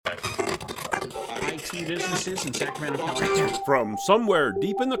IT businesses in Sacramento County. From somewhere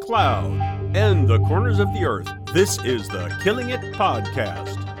deep in the cloud and the corners of the earth, this is the Killing It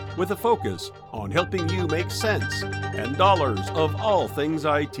Podcast, with a focus on helping you make sense and dollars of all things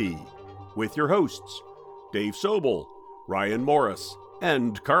IT. With your hosts, Dave Sobel, Ryan Morris,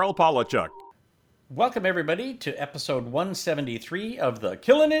 and Carl Polachuk. Welcome, everybody, to episode 173 of the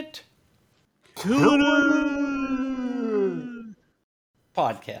Killing It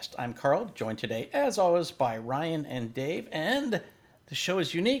Podcast. I'm Carl, joined today, as always, by Ryan and Dave, and the show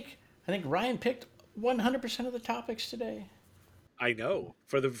is unique. I think Ryan picked 100% of the topics today. I know.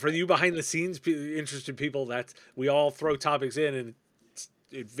 For you behind the scenes interested people, that we all throw topics in and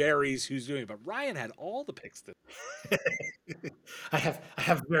it varies who's doing it. But Ryan had all the picks. I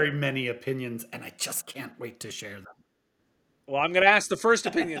have very many opinions, and I just can't wait to share them. Well, I'm going to ask the first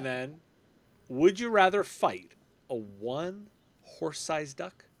opinion then. Would you rather fight a 1 horse-sized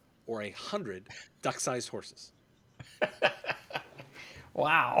duck or 100 duck-sized horses?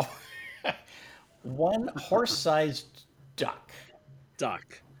 Wow. 1 horse-sized duck.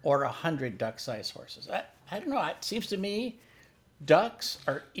 Or 100 duck-sized horses. I don't know. It seems to me ducks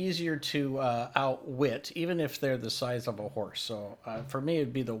are easier to outwit, even if they're the size of a horse. So for me,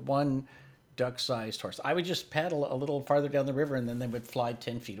 it'd be the 1 duck-sized horse. I would just paddle a little farther down the river, and then they would fly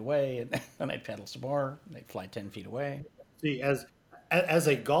 10 feet away, and then I'd paddle some more, and they'd fly 10 feet away. See, as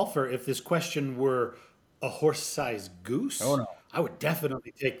a golfer, if this question were a horse-sized goose, I would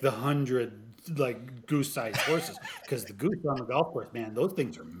definitely take the 100 goose-sized horses, because the goose on the golf course, man, those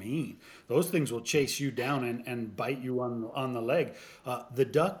things are mean. Those things will chase you down and bite you on the leg. The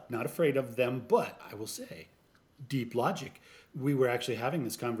duck, not afraid of them, but I will say, deep logic. We were actually having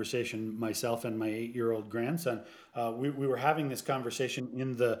this conversation, myself and my 8-year-old grandson. We were having this conversation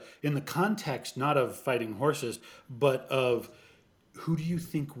in the context not of fighting horses, but of who do you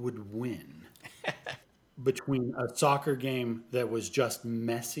think would win between a soccer game that was just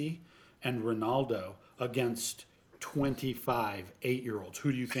Messi and Ronaldo against 25 8-year-olds?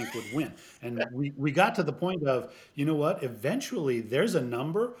 Who do you think would win? And we got to the point of, you know what? Eventually, there's a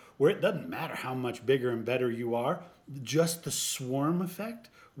number where it doesn't matter how much bigger and better you are. Just the swarm effect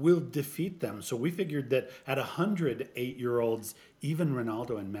will defeat them. So we figured that at 100 8-year-olds, even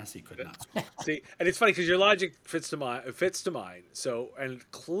Ronaldo and Messi could not score. See, and it's funny because your logic fits to mine. So, and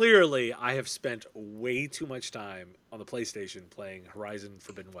clearly I have spent way too much time on the PlayStation playing Horizon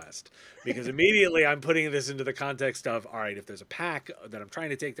Forbidden West, because immediately I'm putting this into the context of, all right, if there's a pack that I'm trying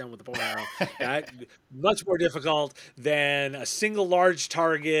to take down with the bow and arrow, that much more difficult than a single large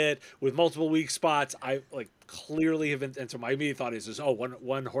target with multiple weak spots. I clearly have been, and so my immediate thought is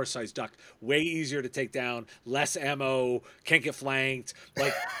one horse-sized duck, way easier to take down, less ammo, can't get flanked.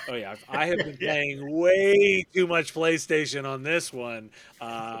 I have been playing way too much PlayStation on this one.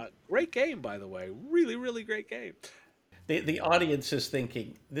 Great game, by the way. Really, really great game. The audience is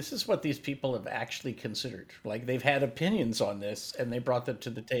thinking, this is what these people have actually considered. Like, they've had opinions on this, and they brought them to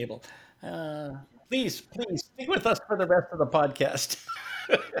the table. Please, stick with us for the rest of the podcast.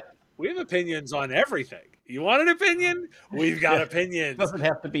 We have opinions on everything. You want an opinion? We've got opinions. It doesn't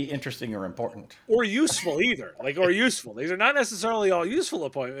have to be interesting or important. Or useful either. Or useful. These are not necessarily all useful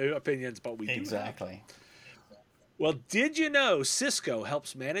opinions, but we do. Exactly. Well, did you know Cisco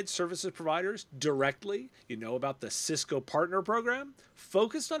helps managed services providers directly? You know about the Cisco Partner Program?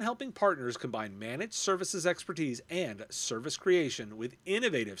 Focused on helping partners combine managed services expertise and service creation with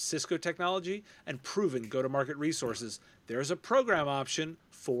innovative Cisco technology and proven go-to-market resources, there's a program option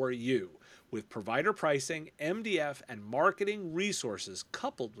for you. With provider pricing, MDF, and marketing resources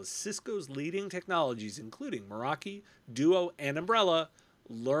coupled with Cisco's leading technologies, including Meraki, Duo, and Umbrella,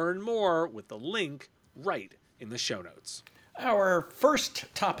 learn more with the link right in the show notes. Our first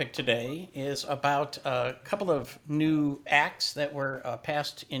topic today is about a couple of new acts that were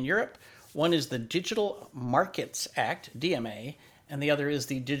passed in Europe. One is the Digital Markets Act, DMA, and the other is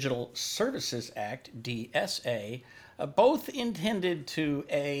the Digital Services Act, DSA, both intended to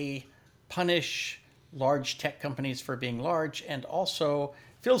punish large tech companies for being large and also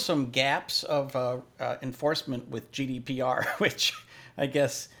fill some gaps of enforcement with GDPR, which I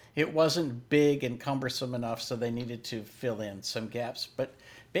guess it wasn't big and cumbersome enough, so they needed to fill in some gaps. But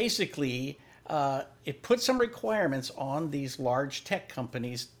basically, it put some requirements on these large tech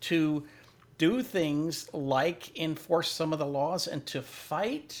companies to do things like enforce some of the laws and to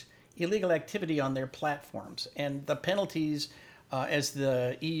fight illegal activity on their platforms. And the penalties, as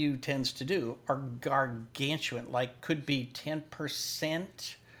the EU tends to do, are gargantuan, could be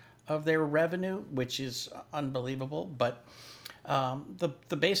 10% of their revenue, which is unbelievable. But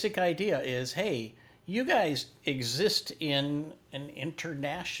the basic idea is, hey, you guys exist in an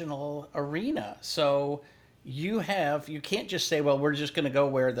international arena. So you can't just say, well, we're just going to go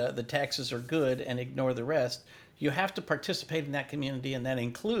where the taxes are good and ignore the rest. You have to participate in that community, and that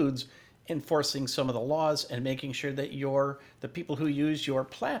includes enforcing some of the laws and making sure that the people who use your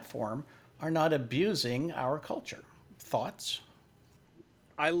platform are not abusing our culture. Thoughts?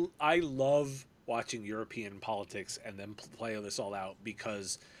 I love watching European politics and then play this all out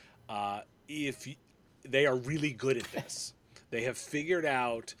because if they are really good at this, they have figured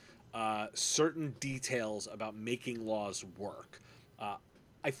out certain details about making laws work.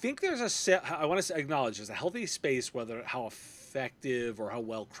 I think I want to acknowledge there's a healthy space whether how effective or how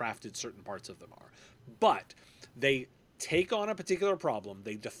well crafted certain parts of them are, but they take on a particular problem,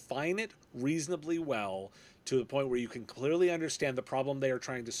 they define it reasonably well to the point where you can clearly understand the problem they are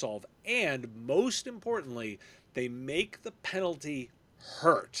trying to solve, and most importantly, they make the penalty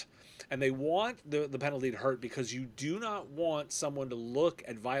hurt. And they want the penalty to hurt because you do not want someone to look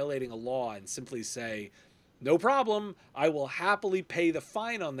at violating a law and simply say, no problem, I will happily pay the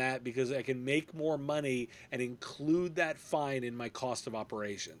fine on that because I can make more money and include that fine in my cost of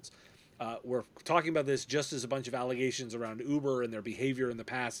operations. We're talking about this just as a bunch of allegations around Uber and their behavior in the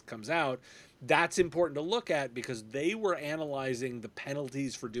past comes out. That's important to look at because they were analyzing the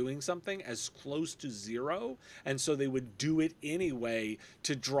penalties for doing something as close to zero, and so they would do it anyway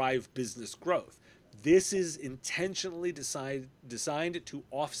to drive business growth. This is intentionally designed to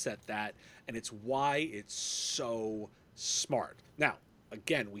offset that, and it's why it's so smart. Now,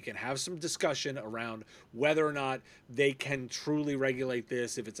 again, we can have some discussion around whether or not they can truly regulate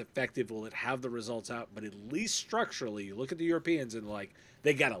this. If it's effective, will it have the results out? But at least structurally, you look at the Europeans and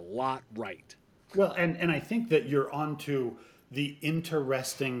they got a lot right. Well, and I think that you're onto the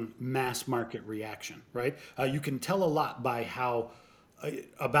interesting mass market reaction, right? You can tell a lot by how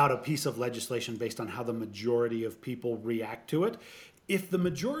about a piece of legislation based on how the majority of people react to it. If the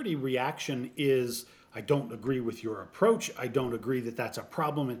majority reaction is, I don't agree with your approach, I don't agree that that's a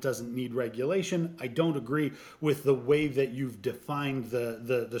problem, it doesn't need regulation, I don't agree with the way that you've defined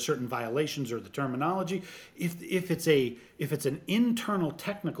the certain violations or the terminology, if it's an internal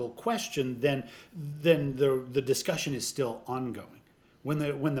technical question, then the discussion is still ongoing.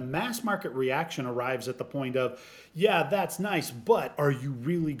 When the mass market reaction arrives at the point of, yeah, that's nice, but are you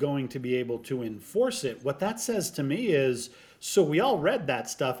really going to be able to enforce it? What that says to me is, so we all read that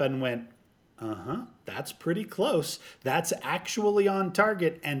stuff and went, that's pretty close. That's actually on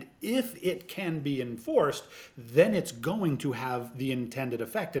target. And if it can be enforced, then it's going to have the intended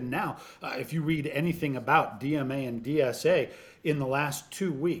effect. And now, if you read anything about DMA and DSA in the last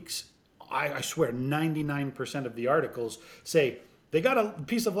 2 weeks, I swear 99% of the articles say, they got a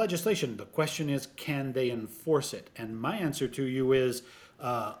piece of legislation. The question is, can they enforce it? And my answer to you is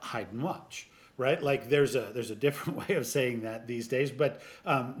hide and watch, right? Like there's a different way of saying that these days. But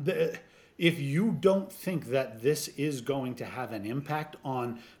if you don't think that this is going to have an impact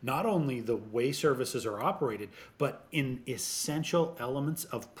on not only the way services are operated, but in essential elements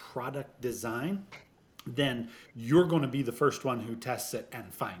of product design, then you're going to be the first one who tests it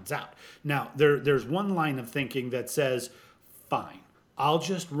and finds out. Now, there's one line of thinking that says, fine, I'll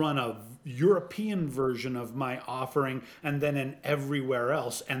just run a European version of my offering and then an everywhere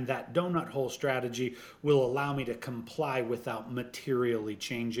else, and that donut hole strategy will allow me to comply without materially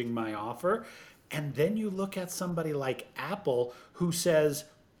changing my offer. And then you look at somebody like Apple who says,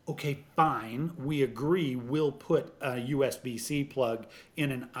 okay, fine, we agree, we'll put a USB-C plug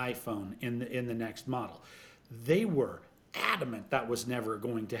in an iPhone in the next model. They were adamant that was never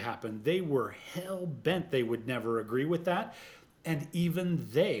going to happen. They were hell-bent they would never agree with that. And even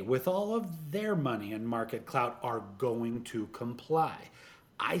they, with all of their money and market clout, are going to comply.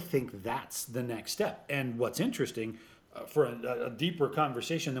 I think that's the next step. And what's interesting, for a deeper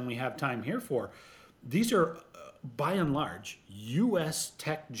conversation than we have time here for, these are, by and large, U.S.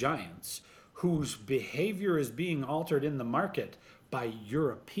 tech giants whose behavior is being altered in the market by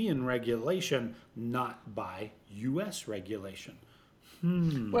European regulation, not by U.S. regulation.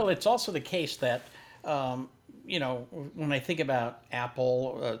 Well, it's also the case that when I think about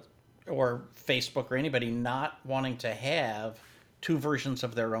Apple or Facebook or anybody not wanting to have two versions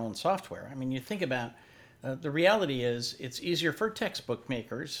of their own software. I mean, you think about the reality is it's easier for textbook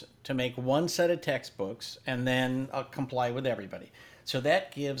makers to make one set of textbooks and then comply with everybody. So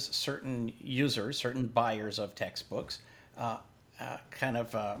that gives certain users, certain buyers of textbooks,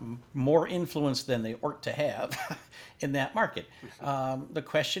 more influence than they ought to have in that market. The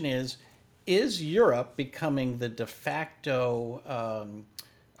question is Europe becoming the de facto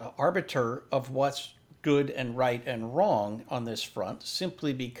arbiter of what's good and right and wrong on this front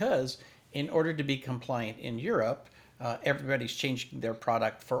simply because in order to be compliant in Europe, everybody's changing their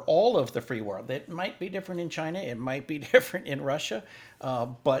product for all of the free world. It might be different in China, it might be different in Russia,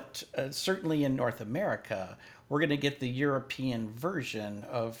 but certainly in North America, we're going to get the European version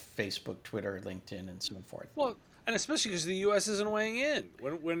of Facebook, Twitter, LinkedIn, and so forth. Well, and especially because the U.S. isn't weighing in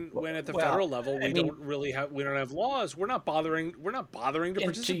when at the federal level we don't have laws. We're not bothering to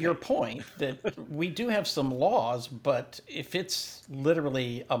participate. To your point, that we do have some laws, but if it's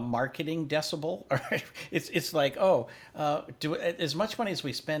literally a marketing decibel, it's like, as much money as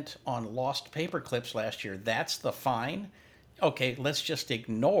we spent on lost paper clips last year, that's the fine. Okay, let's just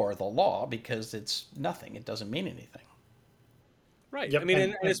ignore the law because it's nothing. It doesn't mean anything. Right. Yep. I mean,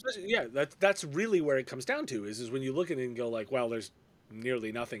 and especially, that's really where it comes down to is when you look at it and go like, well, there's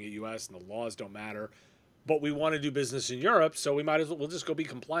nearly nothing at U.S. and the laws don't matter, but we want to do business in Europe, so we'll just go be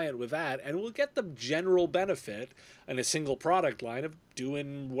compliant with that, and we'll get the general benefit in a single product line of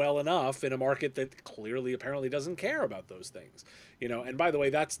doing well enough in a market that clearly, apparently doesn't care about those things, And by the way,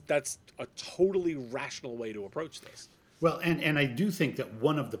 that's a totally rational way to approach this. Well, and I do think that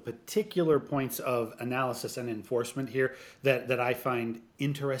one of the particular points of analysis and enforcement here that I find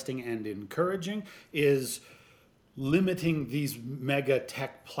interesting and encouraging is limiting these mega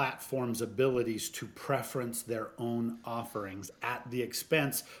tech platforms' abilities to preference their own offerings at the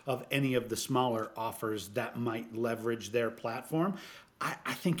expense of any of the smaller offers that might leverage their platform.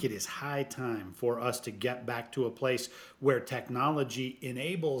 I think it is high time for us to get back to a place where technology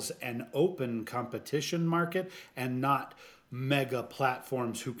enables an open competition market and not mega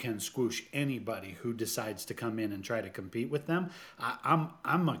platforms who can squoosh anybody who decides to come in and try to compete with them.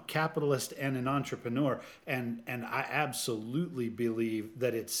 I'm a capitalist and an entrepreneur, and I absolutely believe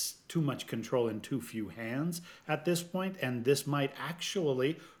that it's too much control in too few hands at this point, and this might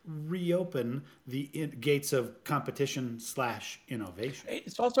actually reopen the gates of competition/innovation.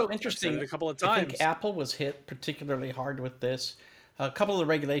 It's also interesting. A couple of times. I think Apple was hit particularly hard with this. A couple of the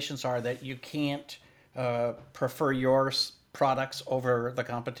regulations are that you can't prefer your products over the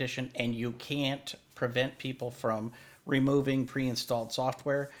competition, and you can't prevent people from removing pre-installed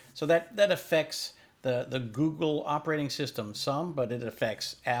software. So that affects the Google operating system some, but it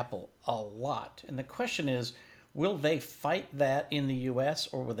affects Apple a lot. And the question is, will they fight that in the US,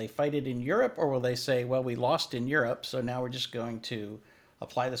 or will they fight it in Europe, or will they say, well, we lost in Europe, so now we're just going to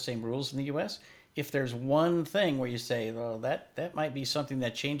apply the same rules in the US? If there's one thing where you say, well, that might be something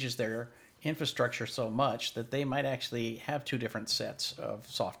that changes their infrastructure so much that they might actually have two different sets of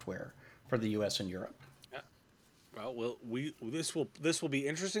software for the US and Europe. Well, this will be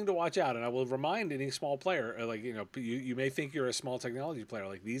interesting to watch out, and I will remind any small player, you may think you're a small technology player,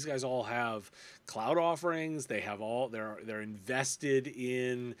 like these guys all have cloud offerings, they're invested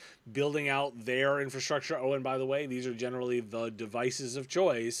in building out their infrastructure. Oh, and by the way, these are generally the devices of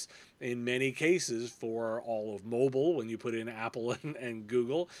choice in many cases for all of mobile when you put in Apple and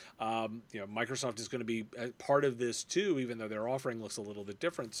Google. Microsoft is going to be part of this too, even though their offering looks a little bit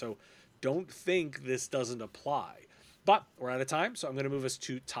different. So don't think this doesn't apply. But we're out of time, so I'm going to move us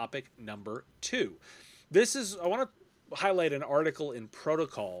to topic number 2. I want to highlight an article in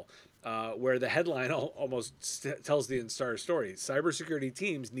Protocol where the headline almost tells the entire story. Cybersecurity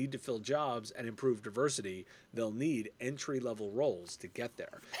teams need to fill jobs and improve diversity. They'll need entry-level roles to get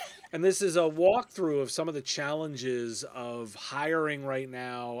there. And this is a walkthrough of some of the challenges of hiring right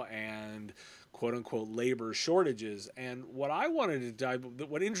now and quote-unquote labor shortages. And what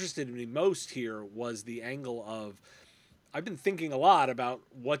interested me most here was the angle of, I've been thinking a lot about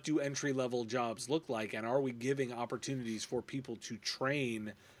what do entry-level jobs look like, and are we giving opportunities for people to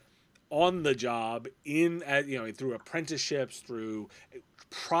train on the job through apprenticeships, through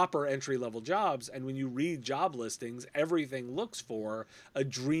proper entry-level jobs. And when you read job listings, everything looks for a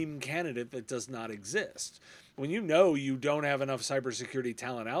dream candidate that does not exist. When you don't have enough cybersecurity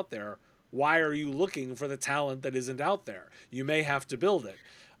talent out there, why are you looking for the talent that isn't out there? You may have to build it.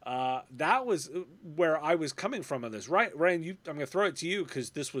 That was where I was coming from on this. Right, Ryan, I'm going to throw it to you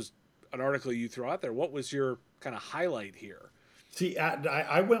because this was an article you threw out there. What was your kind of highlight here? See,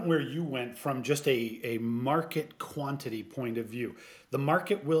 I went where you went from just a market quantity point of view. The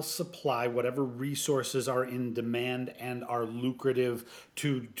market will supply whatever resources are in demand and are lucrative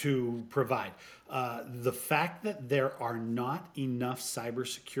to provide. The fact that there are not enough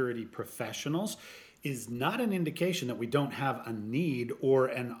cybersecurity professionals is not an indication that we don't have a need or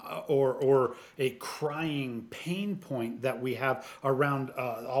a crying pain point that we have around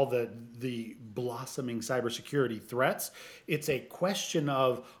all the blossoming cybersecurity threats. It's a question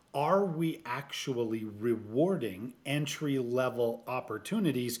of, are we actually rewarding entry-level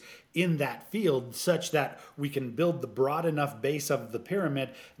opportunities in that field such that we can build the broad enough base of the pyramid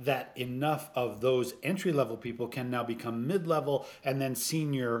that enough of those entry-level people can now become mid-level and then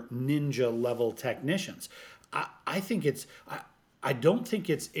senior ninja level technicians? I think I don't think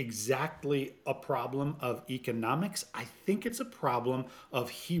it's exactly a problem of economics. I think it's a problem of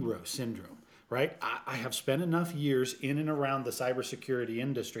hero syndrome, right? I have spent enough years in and around the cybersecurity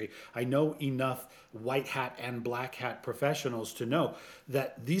industry. I know enough white hat and black hat professionals to know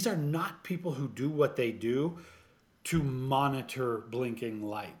that these are not people who do what they do to monitor blinking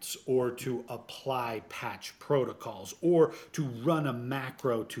lights or to apply patch protocols or to run a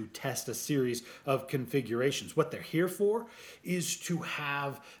macro to test a series of configurations. What they're here for is to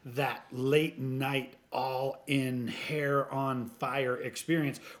have that late night all in hair on fire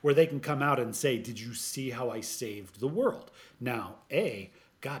experience where they can come out and say, did you see how I saved the world? Now,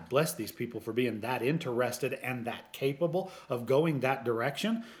 God bless these people for being that interested and that capable of going that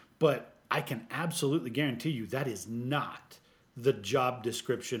direction, but I can absolutely guarantee you that is not the job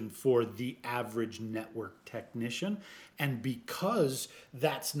description for the average network technician. And because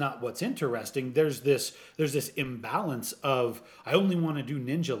that's not what's interesting, there's this imbalance of, I only want to do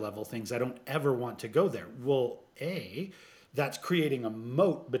ninja level things. I don't ever want to go there. Well, that's creating a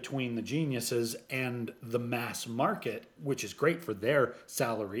moat between the geniuses and the mass market, which is great for their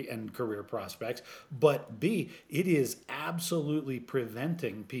salary and career prospects. But B, it is absolutely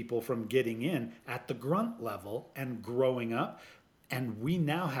preventing people from getting in at the grunt level and growing up. And we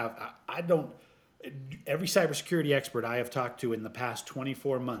now have, every cybersecurity expert I have talked to in the past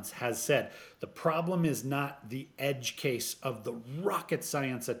 24 months has said the problem is not the edge case of the rocket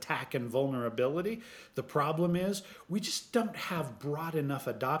science attack and vulnerability. The problem is we just don't have broad enough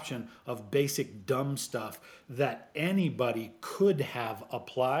adoption of basic dumb stuff that anybody could have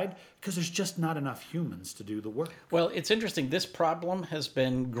applied because there's just not enough humans to do the work. Well, it's interesting. This problem has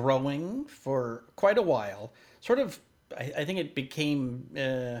been growing for quite a while. Sort of, I think it became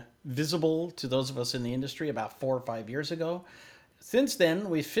visible to those of us in the industry about 4 or 5 years ago. Since then,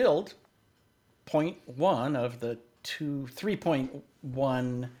 we filled 0.1 of the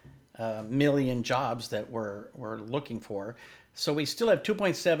 3.1 million jobs that we're looking for. So we still have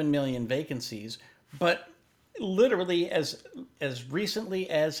 2.7 million vacancies, but literally as recently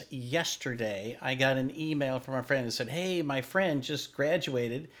as yesterday, I got an email from a friend that said, hey, my friend just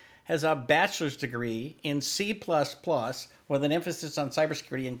graduated, has a bachelor's degree in C++ with an emphasis on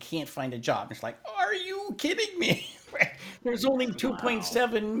cybersecurity and can't find a job. It's like, are you kidding me? There's only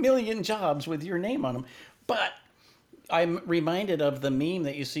 2.7 million jobs with your name on them. But I'm reminded of the meme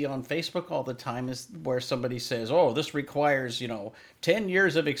that you see on Facebook all the time, is where somebody says, oh, this requires, 10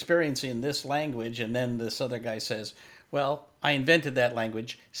 years of experience in this language. And then this other guy says, well, I invented that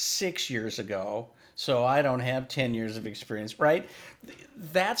language 6 years ago, so I don't have 10 years of experience, right?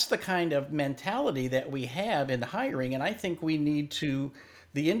 That's the kind of mentality that we have in hiring. And I think the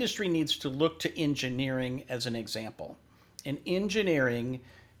industry needs to look to engineering as an example. In engineering,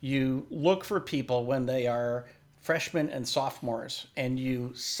 you look for people when they are freshmen and sophomores, and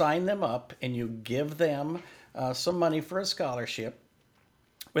you sign them up and you give them some money for a scholarship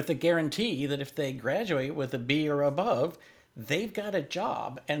with the guarantee that if they graduate with a B or above, they've got a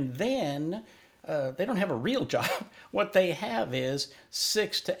job. And then they don't have a real job. What they have is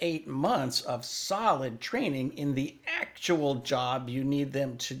 6 to 8 months of solid training in the actual job you need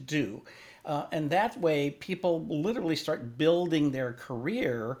them to do. And that way, people literally start building their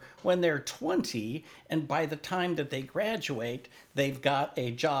career when they're 20. And by the time that they graduate, they've got a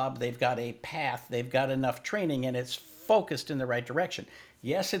job, they've got a path, they've got enough training, and it's focused in the right direction.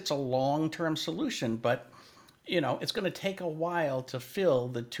 Yes, it's a long-term solution, but it's going to take a while to fill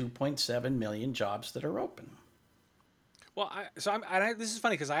the 2.7 million jobs that are open. Well, this is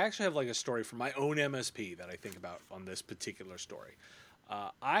funny because I actually have like a story from my own MSP that I think about on this particular story.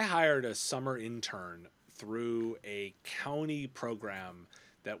 I hired a summer intern through a county program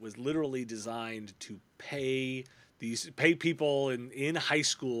that was literally designed to pay people in high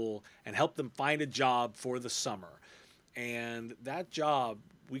school and help them find a job for the summer. And that job,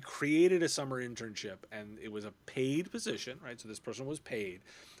 we created a summer internship, and it was a paid position, right? So this person was paid,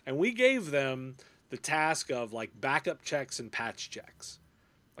 and we gave them the task of like backup checks and patch checks.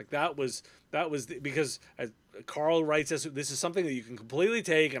 Like that was because as Carl writes this is something that you can completely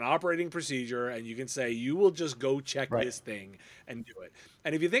take an operating procedure and you can say you will just go check this thing and do it.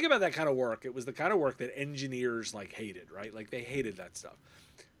 And if you think about that kind of work, it was the kind of work that engineers like hated, right? Like they hated that stuff.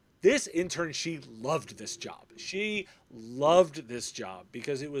 This intern, she loved this job. She loved this job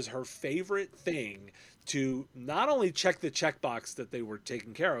because it was her favorite thing to not only check the checkbox that they were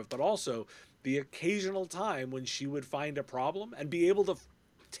taking care of, but also the occasional time when she would find a problem and be able to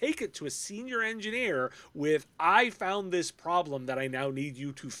take it to a senior engineer with, I found this problem that I now need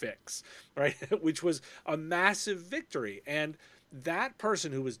you to fix, right? Which was a massive victory. And that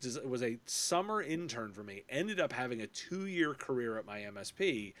person who was a summer intern for me ended up having a 2-year career at my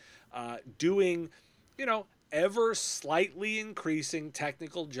MSP, doing, ever slightly increasing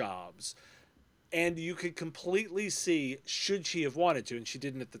technical jobs. And you could completely see, should she have wanted to, and she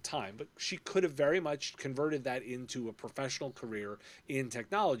didn't at the time, but she could have very much converted that into a professional career in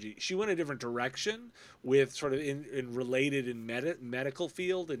technology. She went a different direction with sort of in related in medical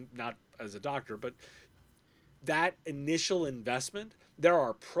field, and not as a doctor, but that initial investment, there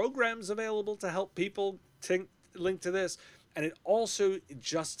are programs available to help people link to this. And it also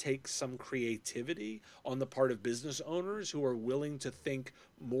just takes some creativity on the part of business owners who are willing to think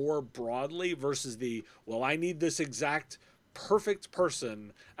more broadly versus I need this exact perfect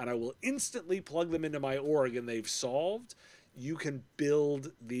person and I will instantly plug them into my org and they've solved. You can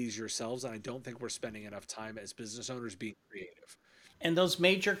build these yourselves. And I don't think we're spending enough time as business owners being creative. And those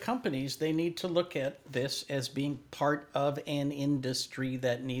major companies, they need to look at this as being part of an industry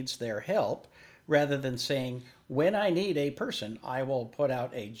that needs their help, rather than saying, when I need a person, I will put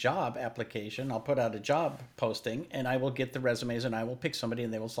out a job application, I'll put out a job posting, and I will get the resumes and I will pick somebody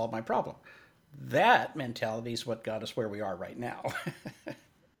and they will solve my problem. That mentality is what got us where we are right now.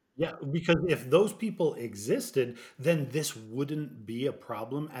 Yeah, because if those people existed, then this wouldn't be a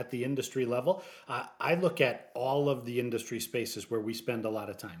problem at the industry level. I look at all of the industry spaces where we spend a lot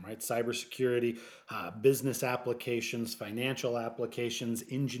of time, right? Cybersecurity, business applications, financial applications,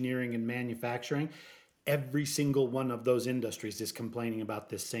 engineering and manufacturing. Every single one of those industries is complaining about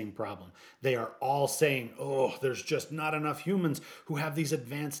this same problem. They are all saying, oh, there's just not enough humans who have these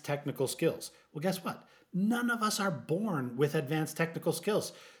advanced technical skills. Well, guess what? None of us are born with advanced technical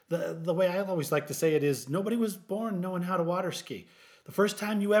skills. The way I always like to say it is, nobody was born knowing how to water ski. The first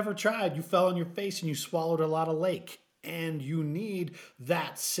time you ever tried, you fell on your face and you swallowed a lot of lake. And you need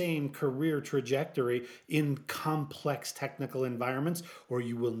that same career trajectory in complex technical environments, or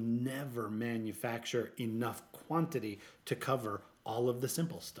you will never manufacture enough quantity to cover all of the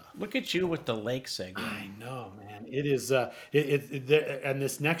simple stuff. Look at you with the lake segment. I know, man. It is, and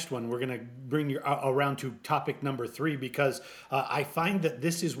this next one, we're going to bring you around to topic number 3, because I find that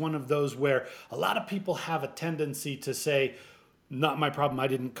this is one of those where a lot of people have a tendency to say, not my problem, I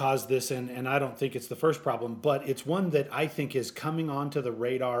didn't cause this, and I don't think it's the first problem, but it's one that I think is coming onto the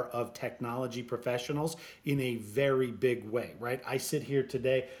radar of technology professionals in a very big way, right? I sit here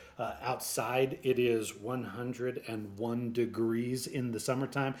today, outside it is 101 degrees in the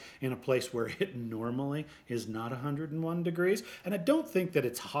summertime in a place where it normally is not 101 degrees. And I don't think that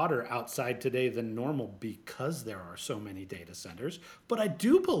it's hotter outside today than normal because there are so many data centers. But I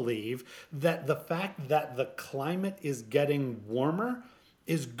do believe that the fact that the climate is getting warmer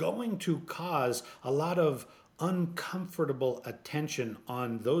is going to cause a lot of uncomfortable attention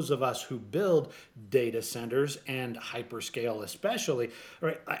on those of us who build data centers and hyperscale especially.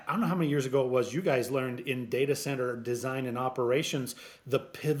 Right? I don't know how many years ago it was you guys learned in data center design and operations the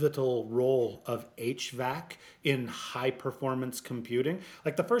pivotal role of HVAC in high performance computing.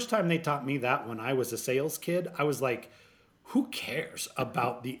 Like the first time they taught me that when I was a sales kid, I was like, who cares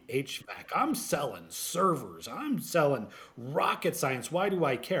about the HVAC? I'm selling servers. I'm selling rocket science. Why do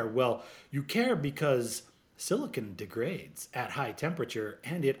I care? Well, you care because silicon degrades at high temperature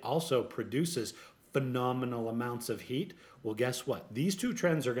and it also produces phenomenal amounts of heat. Well, guess what? These two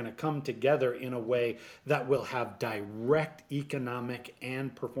trends are going to come together in a way that will have direct economic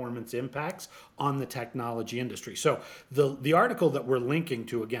and performance impacts on the technology industry. So the article that we're linking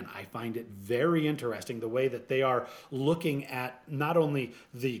to, again, I find it very interesting the way that they are looking at not only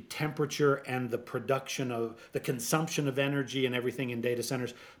the temperature and the production of the consumption of energy and everything in data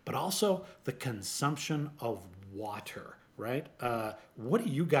centers, but also the consumption of water, right? What do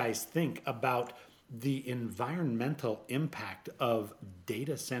you guys think about the environmental impact of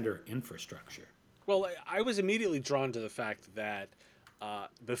data center infrastructure? Well, I was immediately drawn to the fact that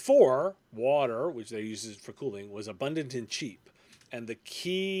before, water, which they use for cooling, was abundant and cheap. And the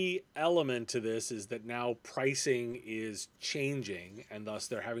key element to this is that now pricing is changing, and thus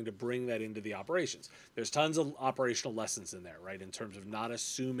they're having to bring that into the operations. There's tons of operational lessons in there, right? In terms of not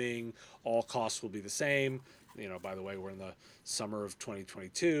assuming all costs will be the same. You know, by the way, we're in the summer of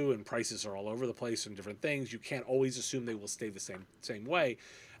 2022 and prices are all over the place and different things. You can't always assume they will stay the same way.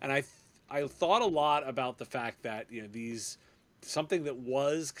 And I thought a lot about the fact that, you know, these something that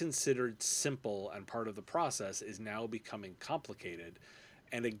was considered simple and part of the process is now becoming complicated.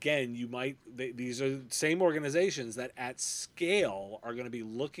 And again, these are the same organizations that at scale are going to be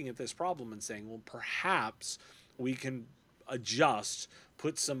looking at this problem and saying, well, perhaps we can adjust,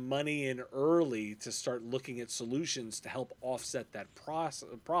 put some money in early to start looking at solutions to help offset that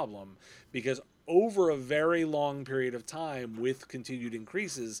problem, because over a very long period of time with continued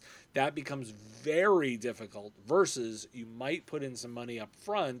increases, that becomes very difficult, versus you might put in some money up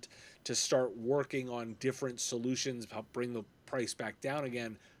front to start working on different solutions, help bring the price back down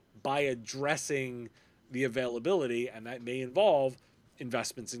again by addressing the availability, and that may involve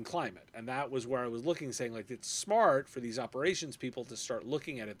investments in climate. And that was where I was looking, saying, like, it's smart for these operations people to start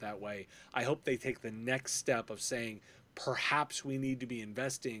looking at it that way. I hope they take the next step of saying, perhaps we need to be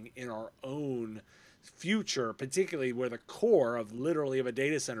investing in our own future, particularly where the core of literally of a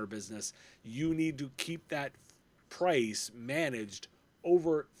data center business, you need to keep that price managed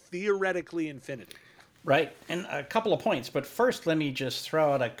over theoretically infinity. Right. And a couple of points. But first, let me just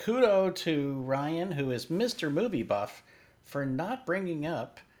throw out a kudo to Ryan, who is Mr. Movie Buff, for not bringing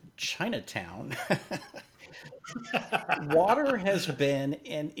up Chinatown. Water has been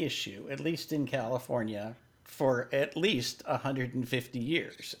an issue, at least in California, for at least 150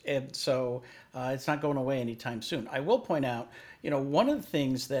 years. And so it's not going away anytime soon. I will point out, one of the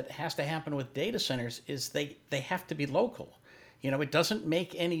things that has to happen with data centers is they have to be local. It doesn't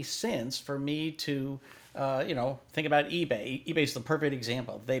make any sense for me to, think about eBay. eBay's the perfect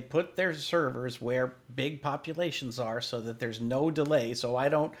example. They put their servers where big populations are so that there's no delay, so I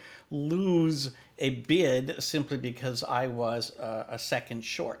don't lose a bid simply because I was a second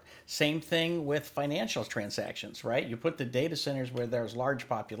short. Same thing with financial transactions, right? You put the data centers where there's large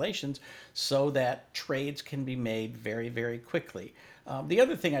populations so that trades can be made very, very quickly. The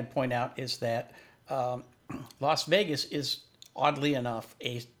other thing I'd point out is that Las Vegas is, oddly enough,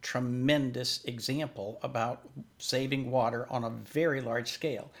 a tremendous example about saving water on a very large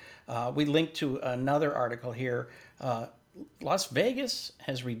scale. We linked to another article here. Las Vegas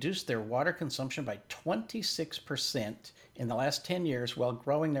has reduced their water consumption by 26% in the last 10 years while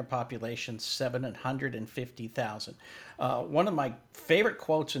growing their population 750,000. One of my favorite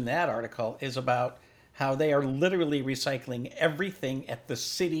quotes in that article is about how they are literally recycling everything at the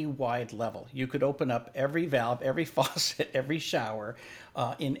city-wide level. You could open up every valve, every faucet, every shower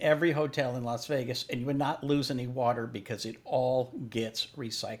in every hotel in Las Vegas, and you would not lose any water because it all gets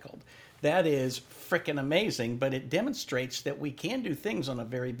recycled. That is freaking amazing, but it demonstrates that we can do things on a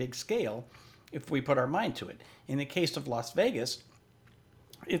very big scale if we put our mind to it. In the case of Las Vegas,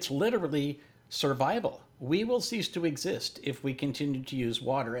 it's literally survival. We will cease to exist if we continue to use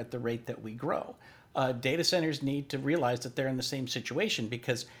water at the rate that we grow. Data centers need to realize that they're in the same situation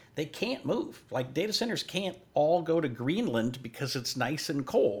because they can't move. Like, data centers can't all go to Greenland because it's nice and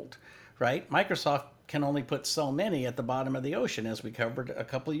cold, right? Microsoft can only put so many at the bottom of the ocean, as we covered a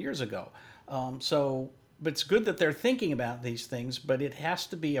couple of years ago. But it's good that they're thinking about these things, but it has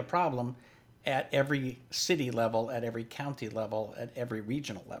to be a problem at every city level, at every county level, at every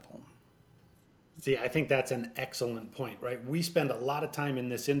regional level. See, I think that's an excellent point, right? We spend a lot of time in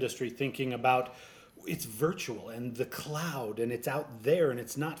this industry thinking about it's virtual and the cloud and it's out there and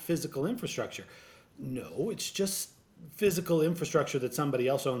it's not physical infrastructure. No, it's just physical infrastructure that somebody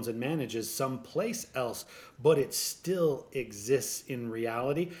else owns and manages someplace else, but it still exists in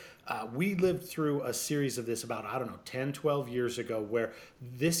reality. We lived through a series of this about, 10, 12 years ago, where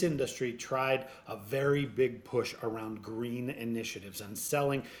this industry tried a very big push around green initiatives and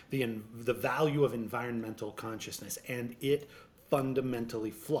selling the value of environmental consciousness. And it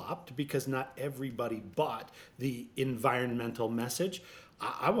fundamentally flopped because not everybody bought the environmental message.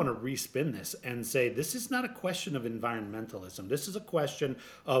 I want to respin this and say this is not a question of environmentalism. This is a question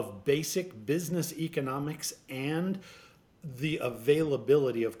of basic business economics and the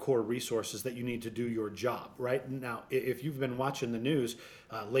availability of core resources that you need to do your job. Right now, if you've been watching the news,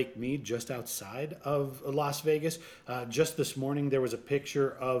 Lake Mead, just outside of Las Vegas, just this morning there was a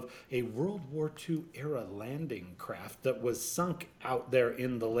picture of a World War II era landing craft that was sunk out there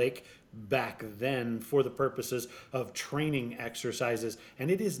in the lake back then for the purposes of training exercises, and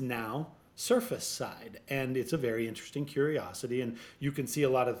it is now surface side, and it's a very interesting curiosity, and you can see a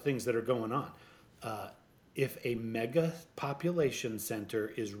lot of things that are going on. If a mega population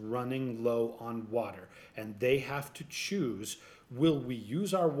center is running low on water and they have to choose, will we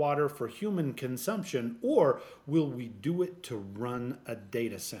use our water for human consumption or will we do it to run a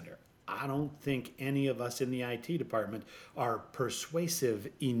data center? I don't think any of us in the IT department are persuasive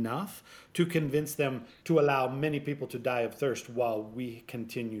enough to convince them to allow many people to die of thirst while we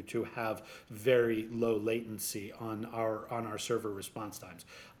continue to have very low latency on our server response times.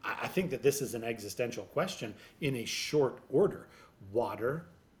 I think that this is an existential question in a short order. Water,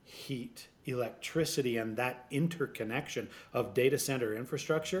 heat, electricity, and that interconnection of data center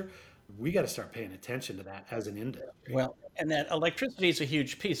infrastructure, we got to start paying attention to that as an industry. Well, and that electricity is a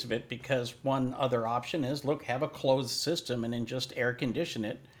huge piece of it, because one other option is, look, have a closed system and then just air condition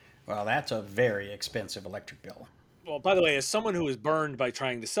it. Well, that's a very expensive electric bill. Well, by the way, as someone who was burned by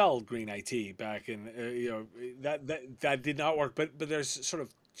trying to sell green IT back in, that did not work. But there's sort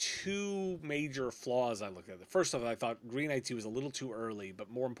of two major flaws I looked at. The first of it, I thought green IT was a little too early, but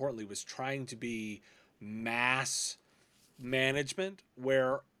more importantly, was trying to be mass management,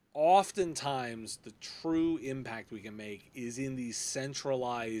 where oftentimes the true impact we can make is in these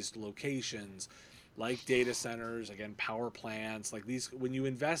centralized locations like data centers, again, power plants, like these. When you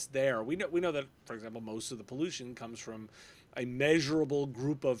invest there, we know that, for example, most of the pollution comes from a measurable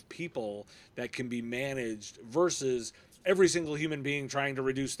group of people that can be managed versus every single human being trying to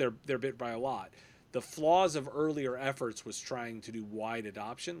reduce their bit by a lot. The flaws of earlier efforts was trying to do wide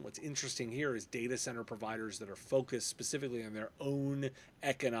adoption. What's interesting here is data center providers that are focused specifically on their own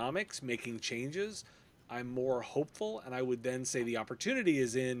economics, making changes. I'm more hopeful, and I would then say the opportunity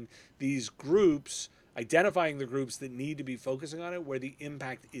is in these groups, identifying the groups that need to be focusing on it, where the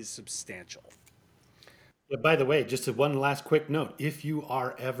impact is substantial. But by the way, just one last quick note. If you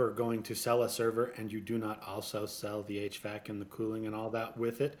are ever going to sell a server and you do not also sell the HVAC and the cooling and all that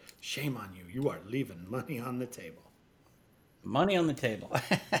with it, shame on you. You are leaving money on the table. Money on the table.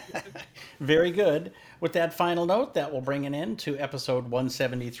 Very good. With that final note, that will bring an end to episode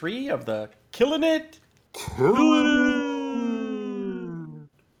 173 of the Killing It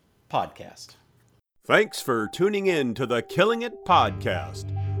podcast. Thanks for tuning in to the Killing It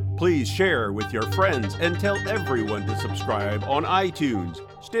podcast. Please share with your friends and tell everyone to subscribe on iTunes,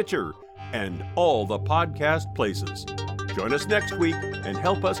 Stitcher, and all the podcast places. Join us next week and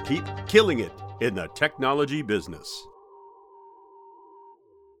help us keep killing it in the technology business.